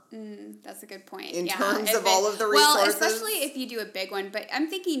more. That's a good point. In terms of all of the resources. Well, especially if you do a big one. But I'm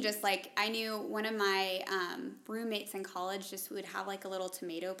thinking just like, I knew one of my roommates in college just would have like a little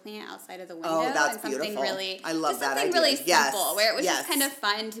tomato plant outside of the window. Oh, that's and something beautiful. Really, I love that idea. Something really simple where it was just kind of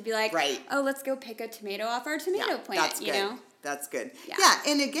fun to be like, right. Oh, let's go pick a tomato off our tomato plant. That's good. That's good. Yeah,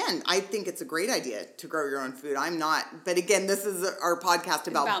 and again, I think it's a great idea to grow your own food. I'm not, but again, this is our podcast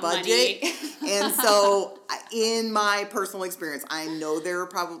about budget. And so in my personal experience, I know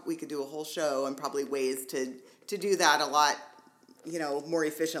we could do a whole show and probably ways to do that a lot, more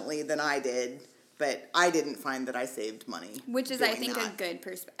efficiently than I did. But I didn't find that I saved money. Which is, I think, a good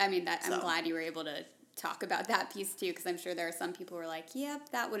perspective. I mean, I'm glad you were able to talk about that piece too, because I'm sure there are some people who are like, yep,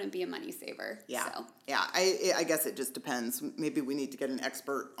 that wouldn't be a money saver. Yeah. So. Yeah. I guess it just depends. Maybe we need to get an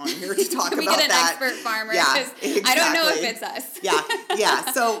expert on here to talk about that. We get an expert farmer. Yeah, exactly. I don't know if it's us.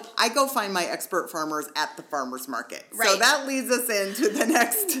 Yeah. So I go find my expert farmers at the farmer's market. Right. So that leads us into the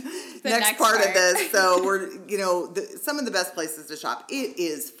next part of this. So we're, some of the best places to shop. It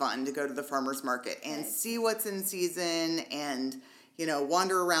is fun to go to the farmer's market and see what's in season and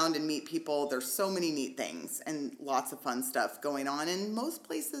wander around and meet people. There's so many neat things and lots of fun stuff going on. And most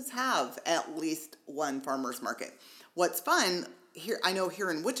places have at least one farmer's market. What's fun, I know here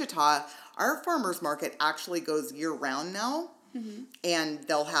in Wichita, our farmer's market actually goes year round now. Mm-hmm. And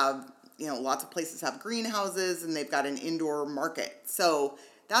they'll have, lots of places have greenhouses and they've got an indoor market. So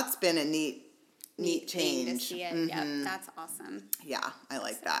that's been a neat change. Thing to see it. Mm-hmm. Yep, that's awesome. Yeah, I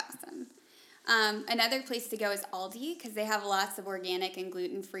like that. Awesome. Another place to go is Aldi because they have lots of organic and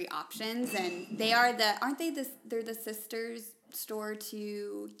gluten-free options, and they are they're the sisters store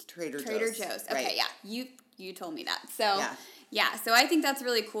to Trader Joe's. Okay, right. Yeah, you told me that. So so I think that's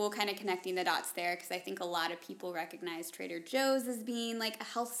really cool, kind of connecting the dots there, because I think a lot of people recognize Trader Joe's as being like a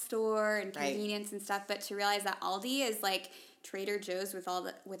health store and convenience and stuff, but to realize that Aldi is like Trader Joe's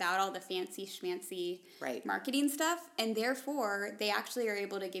without all the fancy schmancy marketing stuff, and therefore they actually are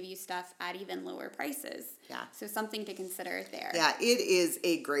able to give you stuff at even lower prices. Yeah. So something to consider there. Yeah, it is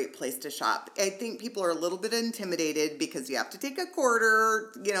a great place to shop. I think people are a little bit intimidated because you have to take a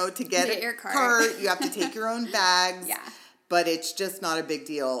quarter, to get your cart. You have to take your own bags. Yeah. But it's just not a big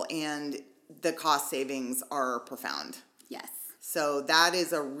deal, and the cost savings are profound. Yes. So that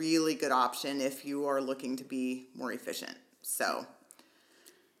is a really good option if you are looking to be more efficient. So.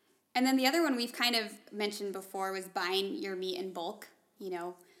 And then the other one we've kind of mentioned before was buying your meat in bulk.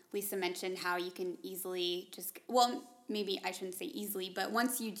 Lisa mentioned how you can easily maybe I shouldn't say easily, but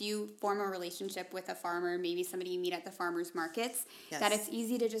once you do form a relationship with a farmer, maybe somebody you meet at the farmers markets, that it's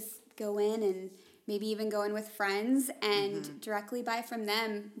easy to just go in and maybe even go in with friends and directly buy from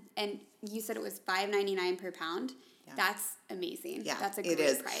them. And you said it was $5.99 per pound. Yeah. That's amazing. Yeah, that's a great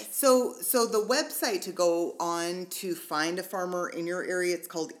price. So the website to go on to find a farmer in your area, it's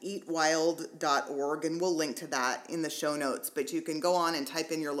called eatwild.org, and we'll link to that in the show notes. But you can go on and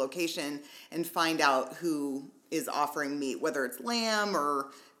type in your location and find out who is offering meat, whether it's lamb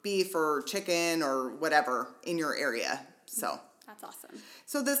or beef or chicken or whatever in your area. So that's awesome.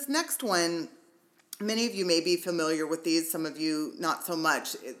 So this next one, many of you may be familiar with these, some of you not so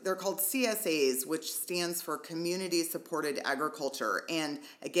much. They're called CSAs, which stands for Community Supported Agriculture. And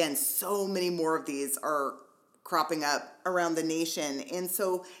again, so many more of these are cropping up around the nation. And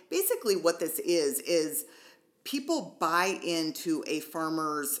so basically what this is people buy into a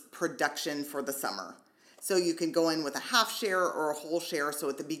farmer's production for the summer. So you can go in with a half share or a whole share. So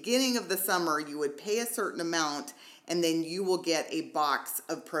at the beginning of the summer, you would pay a certain amount, and then you will get a box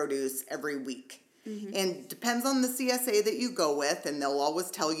of produce every week. Mm-hmm. And depends on the CSA that you go with, and they'll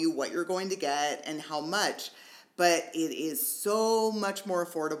always tell you what you're going to get and how much. But it is so much more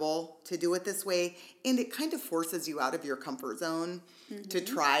affordable to do it this way, and it kind of forces you out of your comfort zone to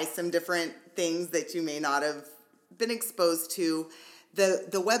try some different things that you may not have been exposed to.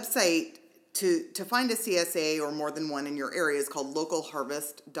 The website to find a CSA or more than one in your area is called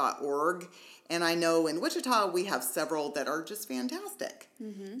localharvest.org. And I know in Wichita, we have several that are just fantastic.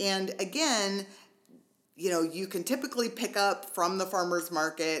 And again, you can typically pick up from the farmer's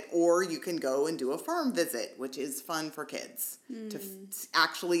market, or you can go and do a farm visit, which is fun for kids to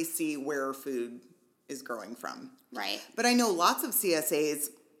actually see where food is growing from. Right. But I know lots of CSAs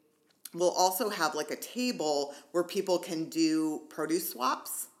will also have like a table where people can do produce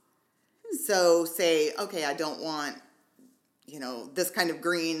swaps. So say, okay, I don't want, this kind of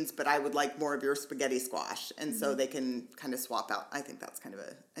greens, but I would like more of your spaghetti squash. And so they can kind of swap out. I think that's kind of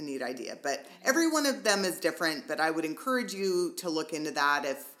a neat idea. But every one of them is different, but I would encourage you to look into that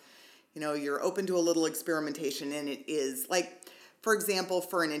if, you're open to a little experimentation. And it is like, for example,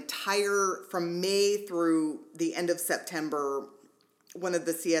 from May through the end of September, one of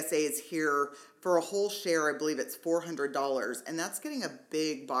the CSAs here, for a whole share, I believe it's $400. And that's getting a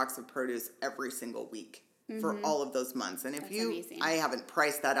big box of produce every single week for all of those months. And amazing. I haven't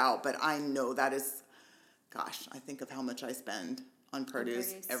priced that out, but I know that is, I think of how much I spend on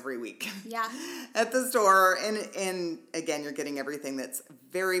produce every week. Yeah. At the store. And again, you're getting everything that's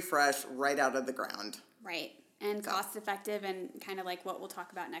very fresh right out of the ground. Right. And cost effective, and kind of like what we'll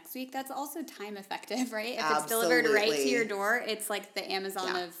talk about next week. That's also time effective, right? If it's delivered right to your door, it's like the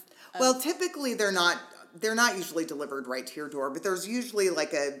Amazon of well, typically they're not usually delivered right to your door, but there's usually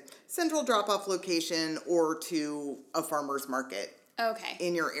like a central drop-off location or to a farmer's market. Okay.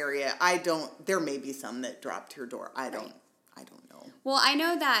 In your area. There may be some that drop to your door. I don't know. Well, I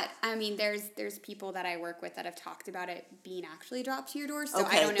know that, there's people that I work with that have talked about it being actually dropped to your door, so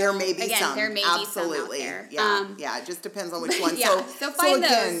okay, I don't know. There may be Again, some. there may Absolutely. be some out there. Yeah, it just depends on which one. So find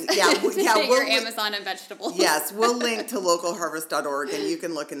again, those. Your Amazon and vegetables. Yes, we'll link to localharvest.org, and you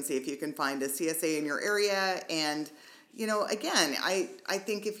can look and see if you can find a CSA in your area. And, again, I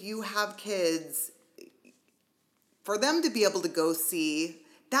think if you have kids, for them to be able to go see,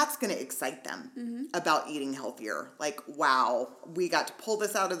 that's going to excite them about eating healthier. Like, wow, we got to pull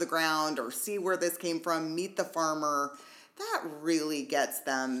this out of the ground or see where this came from, meet the farmer. That really gets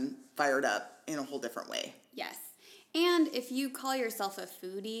them fired up in a whole different way. Yes. And if you call yourself a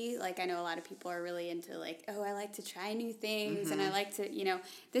foodie, like I know a lot of people are really into like, oh, I like to try new things and I like to,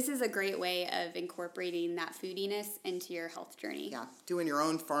 this is a great way of incorporating that foodiness into your health journey. Yeah, doing your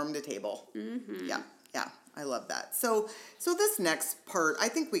own farm to table. Yeah. I love that. So this next part, I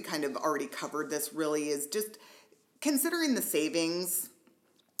think we kind of already covered this, really is just considering the savings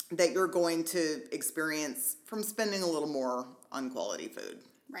that you're going to experience from spending a little more on quality food.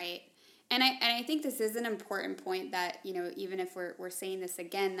 Right. And I think this is an important point that, even if we're saying this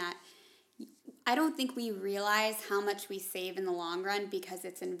again, that I don't think we realize how much we save in the long run because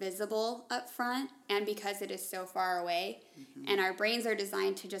it's invisible up front and because it is so far away. And our brains are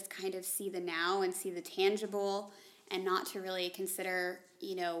designed to just kind of see the now and see the tangible and not to really consider,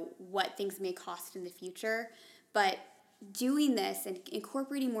 what things may cost in the future. But doing this and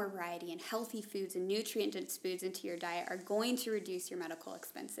incorporating more variety and healthy foods and nutrient-dense foods into your diet are going to reduce your medical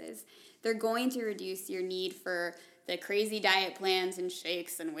expenses. They're going to reduce your need for the crazy diet plans and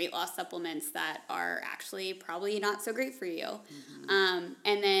shakes and weight loss supplements that are actually probably not so great for you. And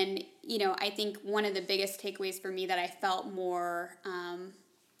then, I think one of the biggest takeaways for me that I felt more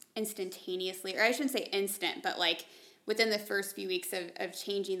instantaneously, or I shouldn't say instant, but like within the first few weeks of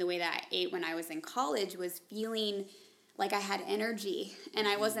changing the way that I ate when I was in college was feeling like I had energy and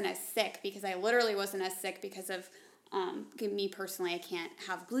I wasn't as sick, because I literally wasn't as sick because of me personally, I can't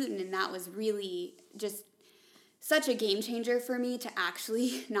have gluten. And that was really just such a game changer for me to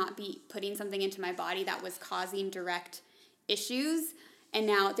actually not be putting something into my body that was causing direct issues. And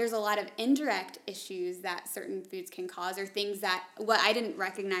now there's a lot of indirect issues that certain foods can cause, or things that what I didn't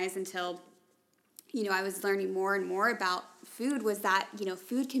recognize until, I was learning more and more about food, was that,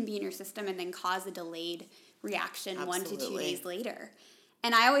 food can be in your system and then cause a delayed reaction. Absolutely. 1 to 2 days later.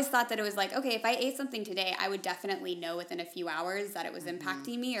 And I always thought that it was like, okay, if I ate something today, I would definitely know within a few hours that it was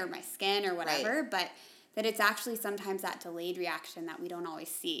impacting me or my skin or whatever. Right. But that it's actually sometimes that delayed reaction that we don't always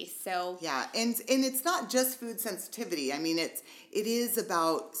see. So yeah, and it's not just food sensitivity. I mean, it is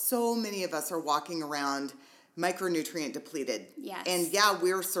about, so many of us are walking around micronutrient depleted. Yes. And yeah,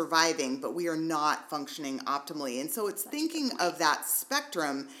 we're surviving, but we are not functioning optimally. And so it's thinking of that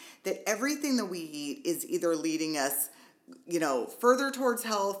spectrum, that everything that we eat is either leading us, further towards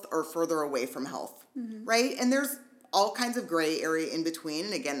health or further away from health, right? And there's all kinds of gray area in between.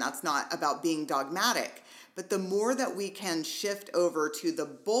 And again, that's not about being dogmatic, but the more that we can shift over to the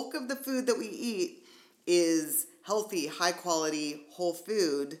bulk of the food that we eat is healthy, high quality, whole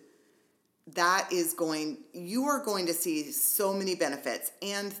food, you are going to see so many benefits.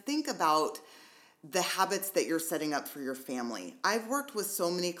 And think about the habits that you're setting up for your family. I've worked with so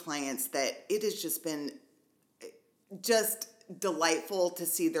many clients that it has just been just delightful to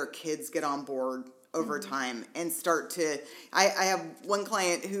see their kids get on board over time and start to, I have one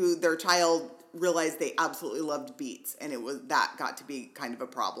client who their child realized they absolutely loved beets, and that got to be kind of a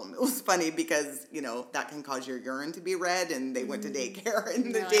problem. It was funny because, that can cause your urine to be red, and they went to daycare,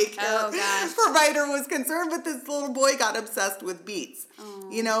 and the daycare provider was concerned, but this little boy got obsessed with beets.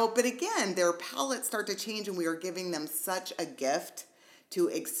 But again, their palates start to change, and we are giving them such a gift to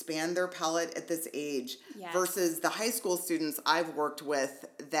expand their palate at this age versus the high school students I've worked with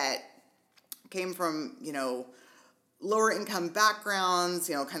that came from, lower income backgrounds,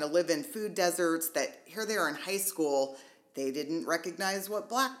 kind of live in food deserts, that here they are in high school, they didn't recognize what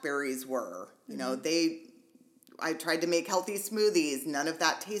blackberries were. I tried to make healthy smoothies. None of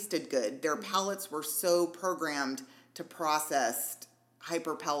that tasted good. Their palates were so programmed to processed,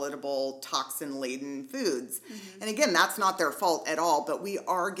 hyperpalatable, toxin-laden foods. And again, that's not their fault at all, but we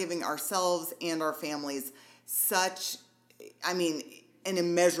are giving ourselves and our families an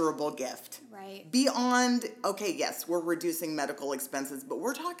immeasurable gift. Right. Beyond, okay, yes, we're reducing medical expenses, but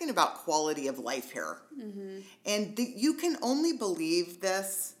we're talking about quality of life here. And you can only believe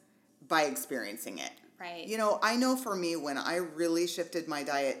this by experiencing it. Right. I know for me, when I really shifted my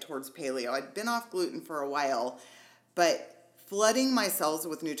diet towards paleo, I'd been off gluten for a while, but flooding my cells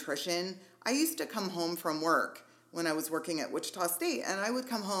with nutrition, I used to come home from work when I was working at Wichita State, and I would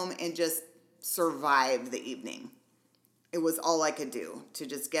come home and just survive the evening. It was all I could do to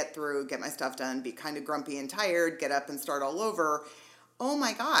just get through, get my stuff done, be kind of grumpy and tired, get up and start all over. Oh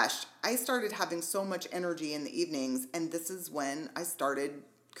my gosh, I started having so much energy in the evenings, and this is when I started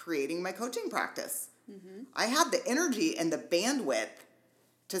creating my coaching practice. I had the energy and the bandwidth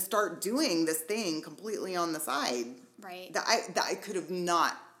to start doing this thing completely on the side. Right. That I could have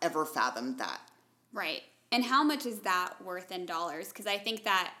not ever fathomed that. Right. And how much is that worth in dollars? Because I think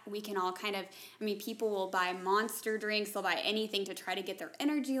that we can all people will buy monster drinks, they'll buy anything to try to get their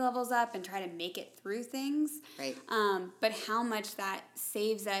energy levels up and try to make it through things. Right. But how much that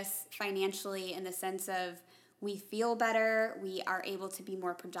saves us financially in the sense of we feel better, we are able to be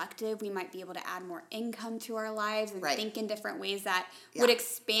more productive, we might be able to add more income to our lives and think in different ways that would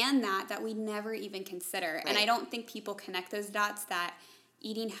expand that we never even consider. Right. And I don't think people connect those dots that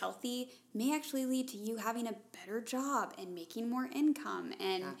eating healthy may actually lead to you having a better job and making more income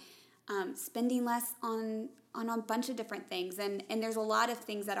and spending less on a bunch of different things. And there's a lot of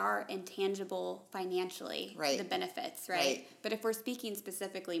things that are intangible financially, the benefits, right? But if we're speaking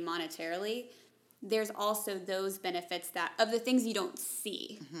specifically monetarily, there's also those benefits that of the things you don't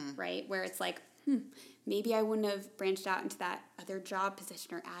see, right? Where it's like, maybe I wouldn't have branched out into that other job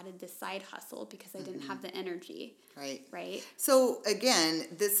position or added this side hustle because I didn't have the energy. Right. So again,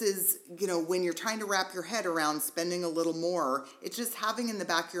 this is, when you're trying to wrap your head around spending a little more, it's just having in the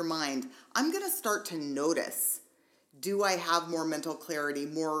back of your mind, I'm going to start to notice, do I have more mental clarity,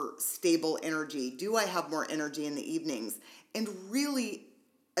 more stable energy? Do I have more energy in the evenings? And really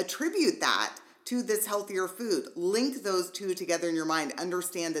attribute that to this healthier food. Link those two together in your mind.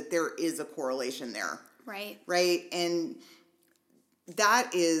 Understand that there is a correlation there. Right? And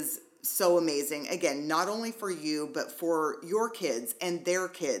that is so amazing. Again, not only for you, but for your kids and their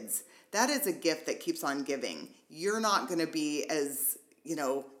kids. That is a gift that keeps on giving. You're not going to be as,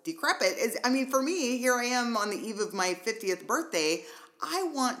 decrepit as, for me, here I am on the eve of my 50th birthday. I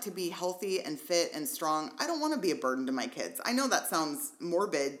want to be healthy and fit and strong. I don't want to be a burden to my kids. I know that sounds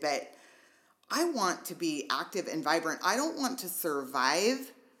morbid, but I want to be active and vibrant. I don't want to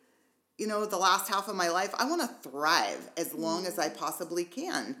survive, the last half of my life. I want to thrive as long as I possibly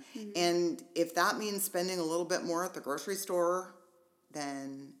can. And if that means spending a little bit more at the grocery store,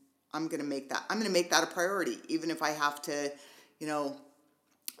 then I'm going to make that a priority, even if I have to,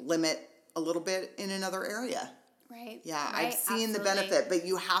 limit a little bit in another area. Right. Yeah, I've seen the benefit, but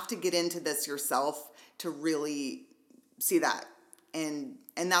you have to get into this yourself to really see that. And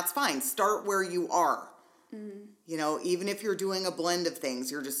that's fine. Start where you are. Even if you're doing a blend of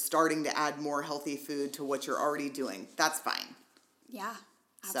things, you're just starting to add more healthy food to what you're already doing. That's fine. Yeah,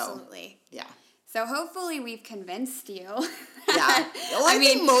 absolutely. So, So hopefully we've convinced you. Well, I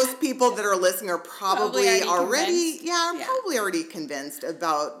think most people that are listening are probably already convinced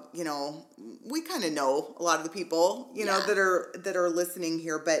about, we kind of know a lot of the people, that are listening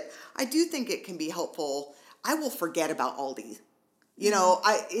here, but I do think it can be helpful. I will forget about Aldi. You know,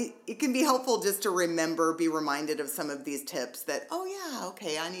 it can be helpful just to be reminded of some of these tips that, oh yeah,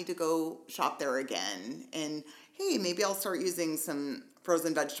 okay, I need to go shop there again. And hey, maybe I'll start using some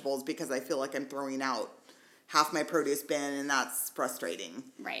frozen vegetables because I feel like I'm throwing out half my produce bin and that's frustrating.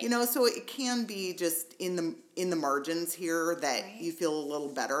 Right. You know, so it can be just in the margins here that you feel a little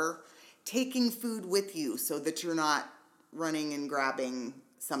better. Taking food with you so that you're not running and grabbing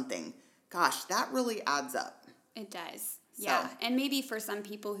something. Gosh, that really adds up. It does. Yeah, and maybe for some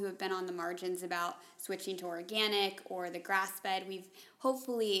people who have been on the margins about switching to organic or the grass-fed, we've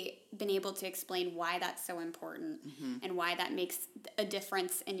hopefully been able to explain why that's so important and why that makes a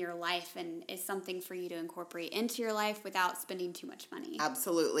difference in your life and is something for you to incorporate into your life without spending too much money.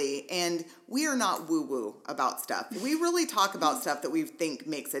 Absolutely. And we are not woo-woo about stuff. We really talk about stuff that we think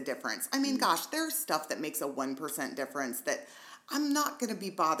makes a difference. I mean, gosh, there's stuff that makes a 1% difference that I'm not going to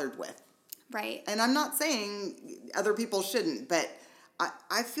be bothered with. Right. And I'm not saying other people shouldn't, but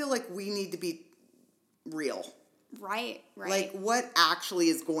I feel like we need to be real. Right. Like what actually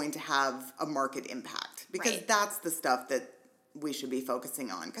is going to have a market impact? Because that's the stuff that we should be focusing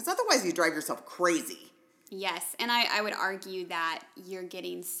on. Because otherwise you drive yourself crazy. Yes, and I would argue that you're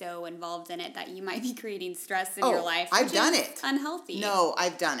getting so involved in it that you might be creating stress in your life. I've done it. Unhealthy. No,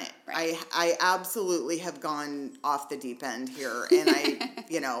 I've done it. Right. I absolutely have gone off the deep end here, and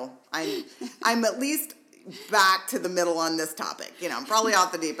I'm at least back to the middle on this topic. You know, I'm probably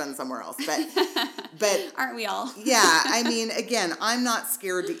off the deep end somewhere else, but aren't we all? Yeah, I mean, again, I'm not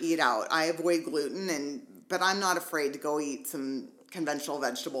scared to eat out. I avoid gluten, but I'm not afraid to go eat some conventional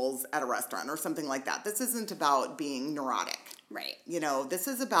vegetables at a restaurant or something like that. This isn't about being neurotic. Right. You know, this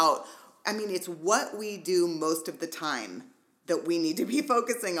is about, I mean, it's what we do most of the time that we need to be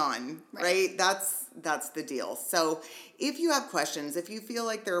focusing on, right? That's the deal. So if you have questions, if you feel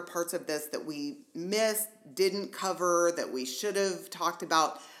like there are parts of this that we missed, didn't cover, that we should have talked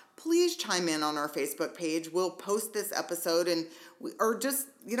about, please chime in on our Facebook page. We'll post this episode or just,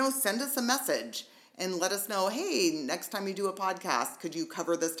 send us a message. And let us know, hey, next time you do a podcast, could you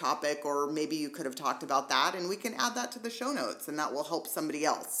cover this topic? Or maybe you could have talked about that, and we can add that to the show notes, and that will help somebody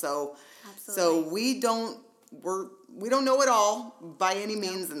else. So, absolutely. So we don't know it all by any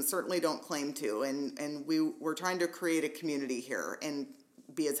means, and certainly don't claim to. And we're trying to create a community here and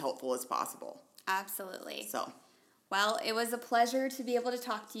be as helpful as possible. Absolutely. So. Well, it was a pleasure to be able to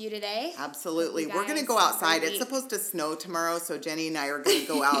talk to you today. Absolutely. We're going to go outside. It's supposed to snow tomorrow, so Jenny and I are going to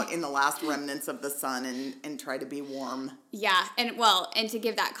go out in the last remnants of the sun and try to be warm. Yeah, and to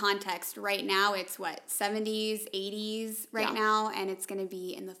give that context, right now it's 70s, 80s now, and it's going to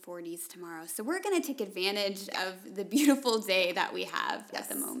be in the 40s tomorrow. So we're going to take advantage of the beautiful day that we have at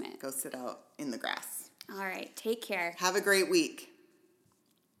the moment. Go sit out in the grass. All right, take care. Have a great week.